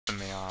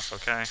off,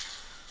 okay?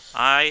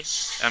 I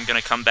am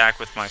gonna come back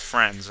with my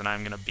friends, and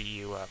I'm gonna beat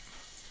you up.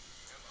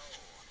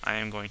 I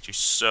am going to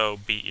so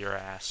beat your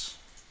ass.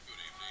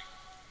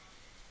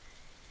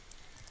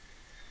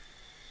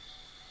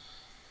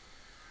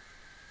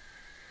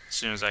 As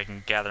soon as I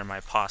can gather my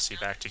posse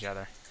back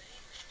together.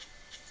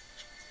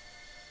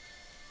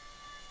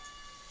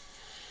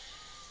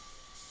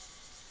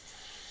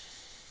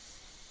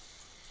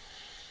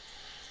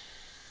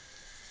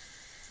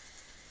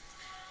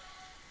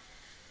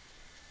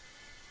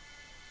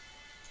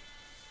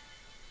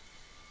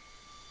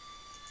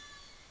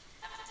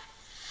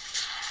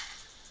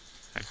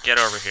 Now get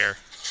over here.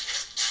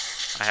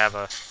 I have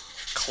a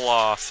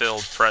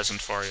claw-filled present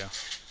for you.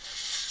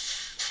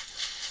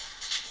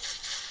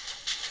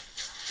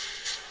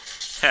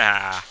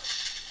 Ha!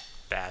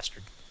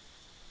 Bastard.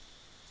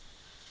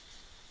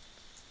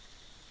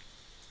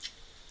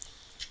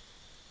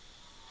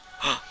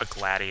 A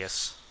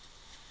gladius.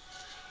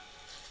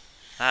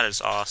 That is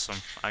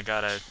awesome. I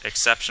got an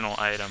exceptional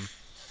item.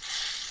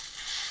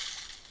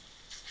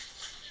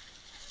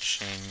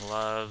 Chain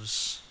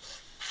gloves.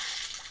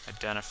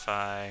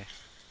 Identify.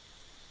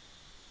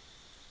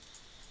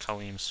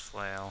 Kalim's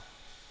flail.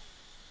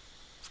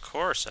 Of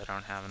course I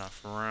don't have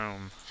enough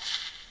room.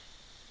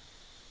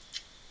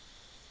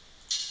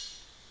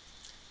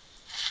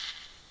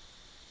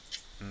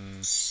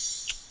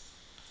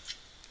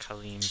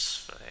 Kalim's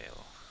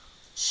flail.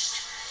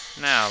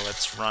 Now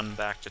let's run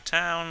back to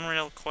town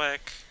real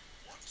quick.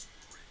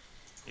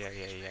 Yeah.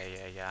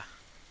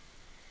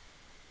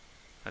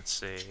 Let's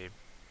see.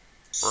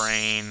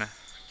 Brain.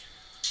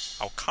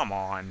 Oh, come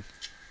on.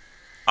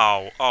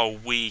 Oh,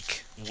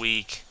 weak.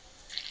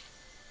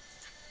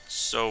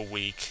 So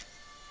weak.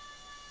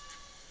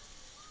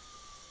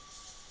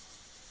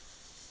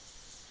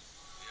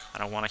 I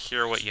don't want to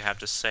hear what you have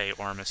to say,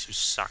 Ormus, you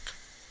suck.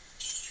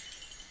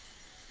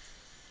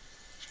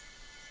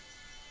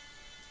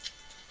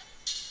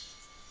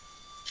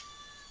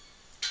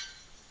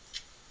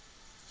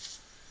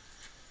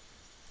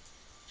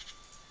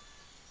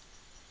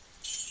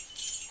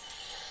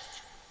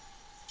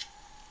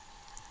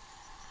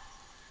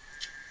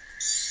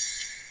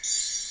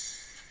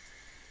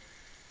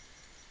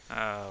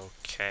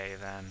 Okay,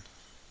 then.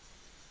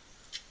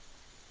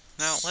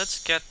 Now,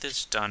 let's get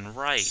this done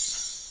right.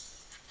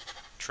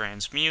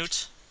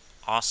 Transmute,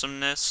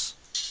 awesomeness,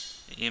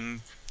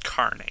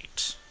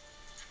 incarnate.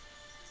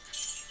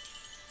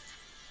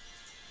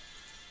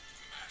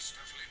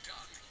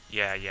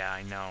 Yeah,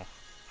 I know.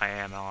 I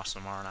am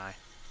awesome, aren't I?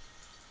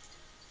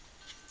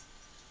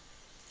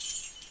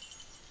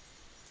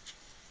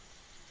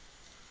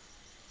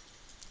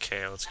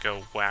 Okay, let's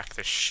go whack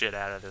the shit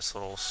out of this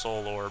little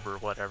soul orb or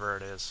whatever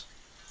it is.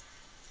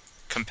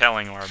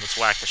 Compelling orb, let's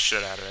whack the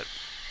shit out of it.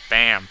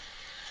 Bam!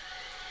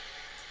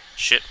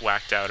 Shit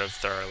whacked out of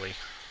thoroughly.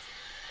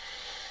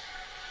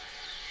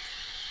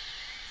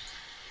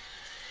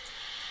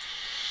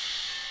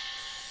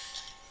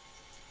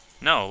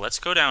 No, let's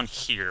go down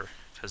here,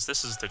 because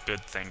this is the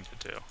good thing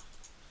to do.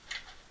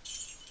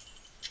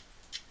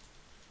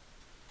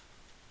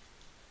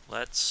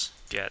 Let's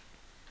get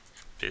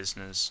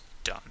business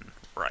done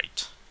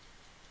right.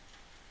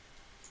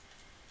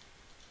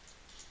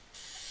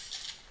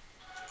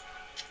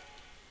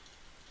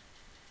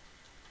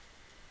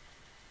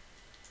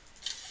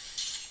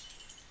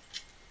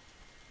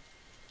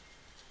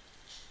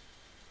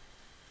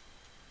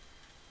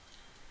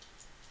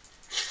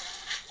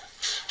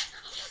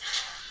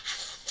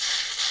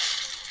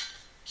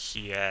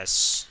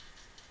 Yes.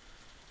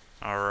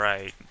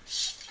 Alright.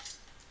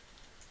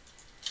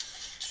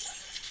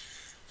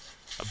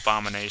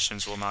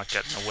 Abominations will not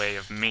get in the way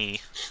of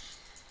me,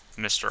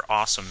 Mr.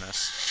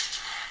 Awesomeness.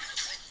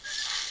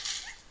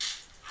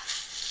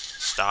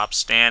 Stop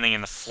standing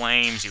in the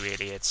flames, you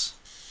idiots.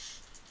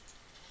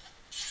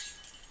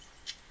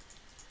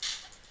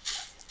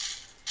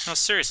 No,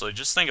 seriously,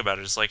 just think about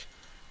it. It's like,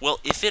 well,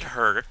 if it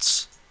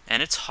hurts,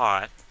 and it's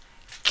hot,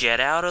 get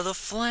out of the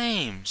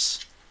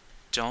flames.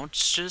 Don't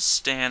just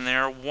stand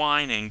there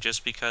whining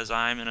just because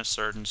I'm in a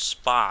certain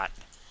spot.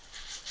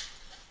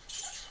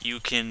 You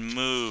can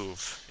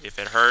move. If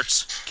it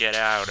hurts, get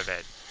out of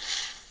it.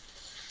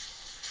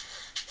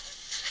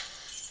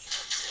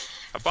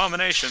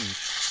 Abomination!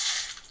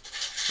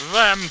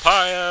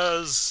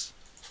 Vampires!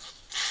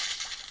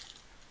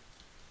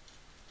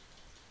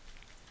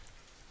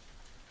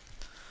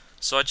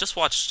 So I just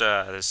watched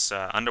this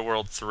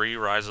Underworld 3,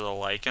 Rise of the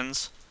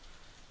Lycans,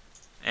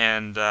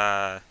 and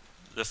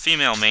the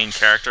female main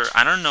character,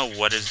 I don't know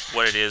what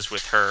it is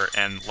with her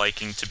and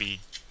liking to be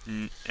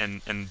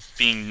and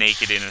being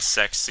naked in a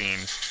sex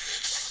scene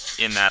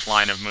in that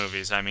line of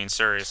movies. I mean,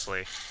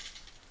 seriously.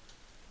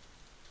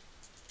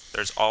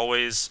 There's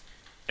always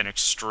an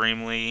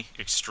extremely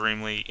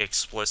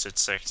explicit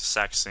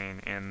sex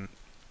scene in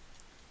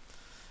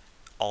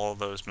all of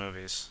those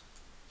movies.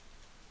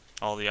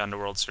 All the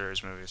Underworld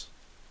series movies.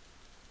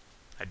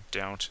 I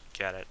don't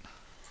get it.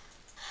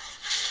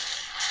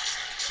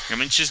 I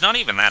mean, she's not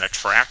even that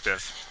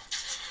attractive.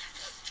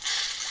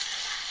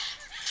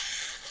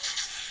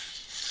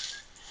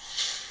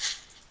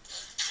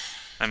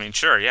 I mean,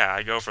 sure, yeah,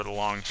 I go for the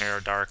long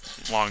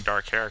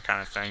dark hair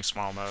kind of thing,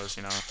 small nose,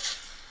 you know,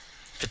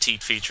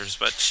 petite features,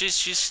 but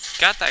she's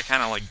got that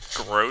kind of like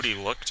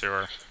grody look to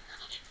her.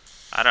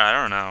 I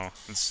don't know.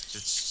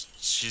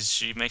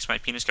 She makes my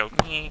penis go.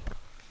 Nyeh.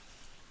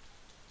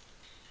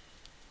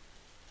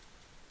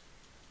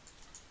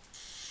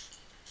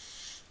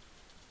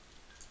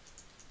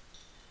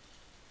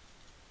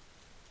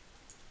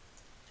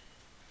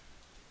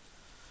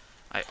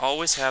 I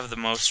always have the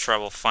most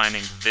trouble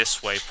finding this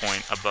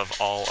waypoint above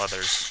all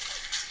others.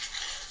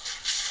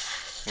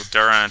 With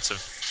Durance of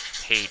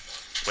Hate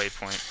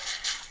waypoint.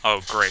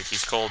 Oh, great,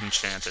 he's cold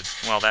enchanted.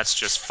 Well, that's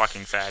just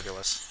fucking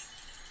fabulous.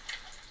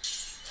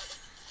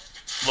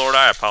 Lord,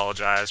 I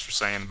apologize for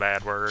saying the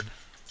bad word.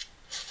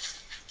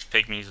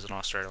 Pygmies is in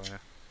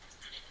Australia.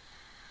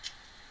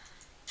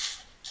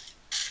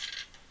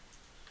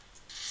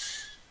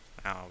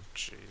 Oh,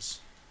 jeez.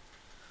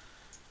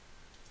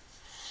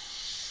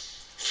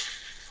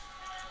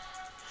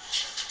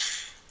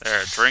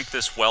 There, drink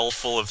this well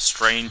full of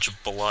strange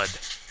blood.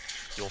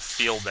 You'll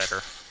feel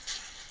better.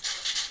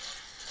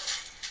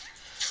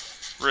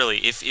 Really,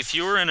 if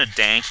you were in a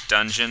dank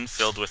dungeon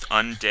filled with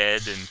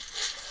undead and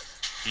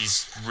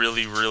these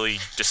really, really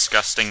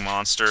disgusting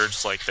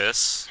monsters like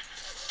this,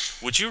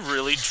 would you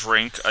really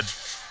drink a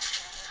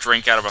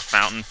drink out of a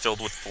fountain filled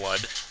with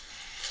blood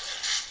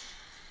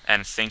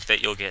and think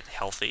that you'll get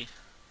healthy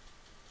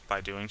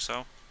by doing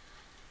so?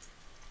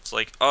 It's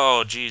like,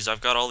 oh, geez,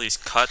 I've got all these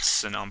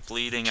cuts and I'm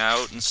bleeding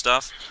out and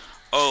stuff.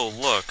 Oh,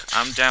 look,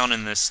 I'm down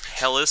in this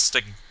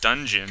hellistic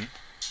dungeon.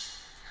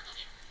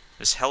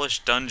 This hellish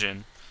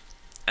dungeon.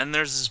 And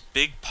there's this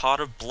big pot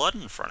of blood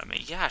in front of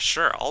me. Yeah,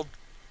 sure, I'll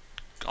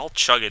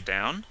chug it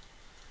down.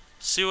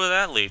 See where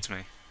that leads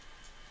me.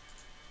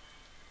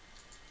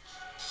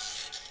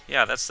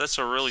 Yeah, that's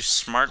a really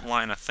smart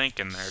line of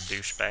thinking there,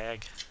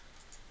 douchebag.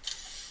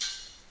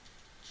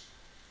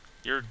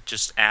 You're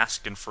just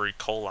asking for E.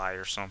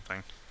 coli or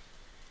something.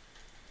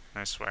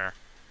 I swear.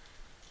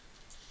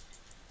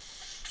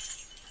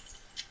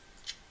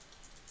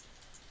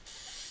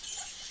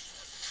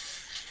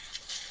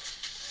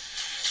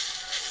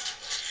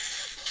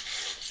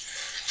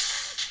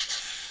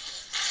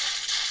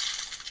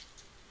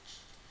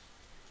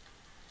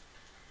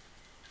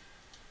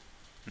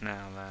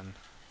 Now then,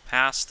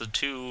 past the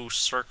two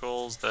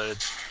circles,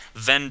 the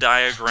Venn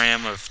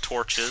diagram of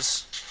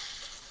torches.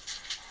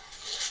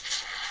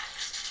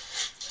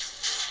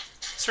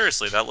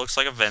 Seriously, that looks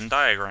like a Venn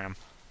diagram.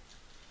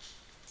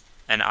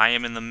 And I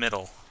am in the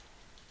middle.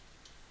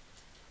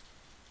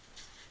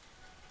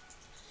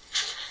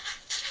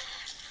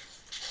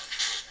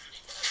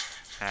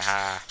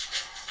 Haha.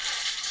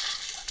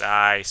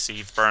 Die,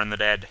 seethe, burn the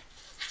dead.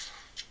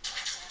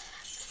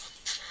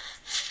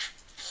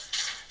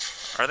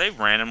 Are they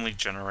randomly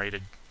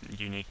generated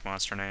unique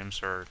monster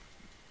names, or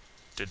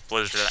did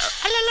Blizzard...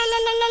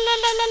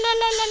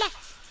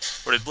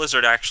 Or did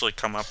Blizzard actually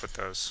come up with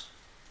those?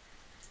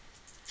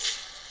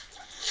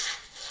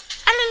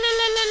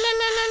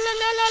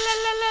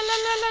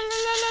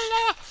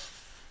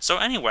 So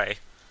anyway,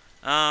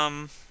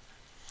 what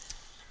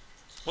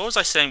was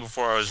I saying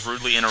before I was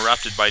rudely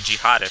interrupted by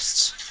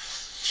jihadists?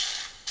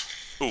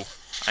 Ooh,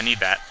 I need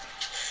that.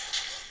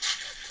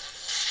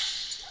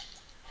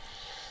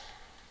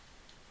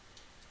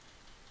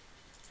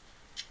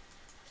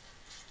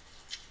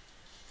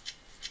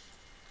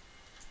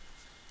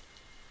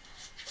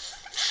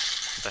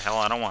 What the hell,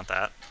 I don't want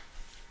that.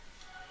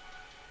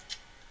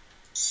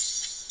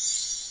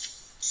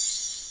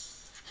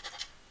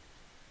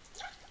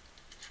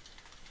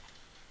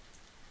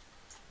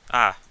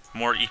 Ah,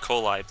 more E.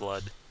 coli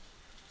blood.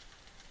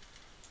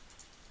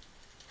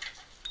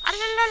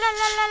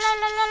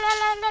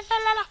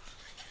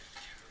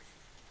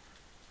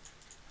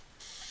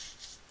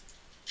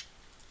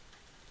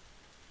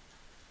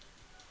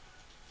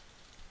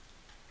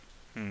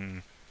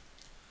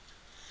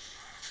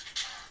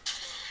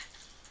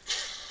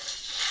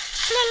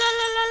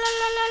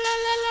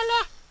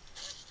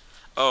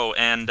 Oh,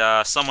 and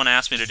someone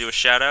asked me to do a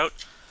shout-out.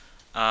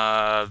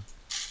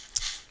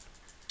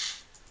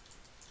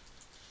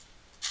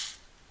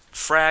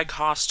 Frag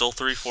Hostile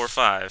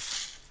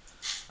 345.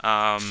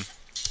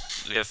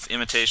 If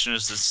imitation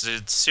is the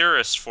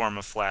sincerest form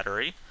of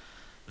flattery,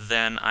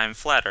 then I'm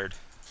flattered.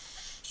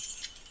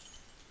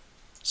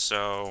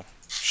 So,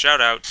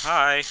 shout out,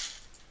 hi!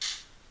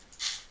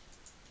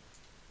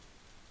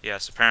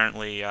 Yes,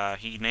 apparently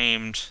he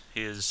named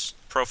his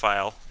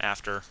profile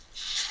after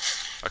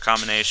a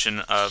combination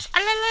of...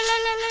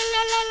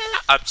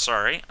 I'm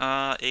sorry,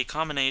 a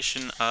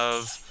combination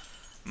of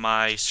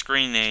my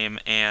screen name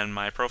and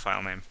my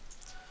profile name.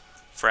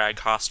 Frag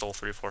Hostile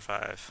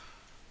 345.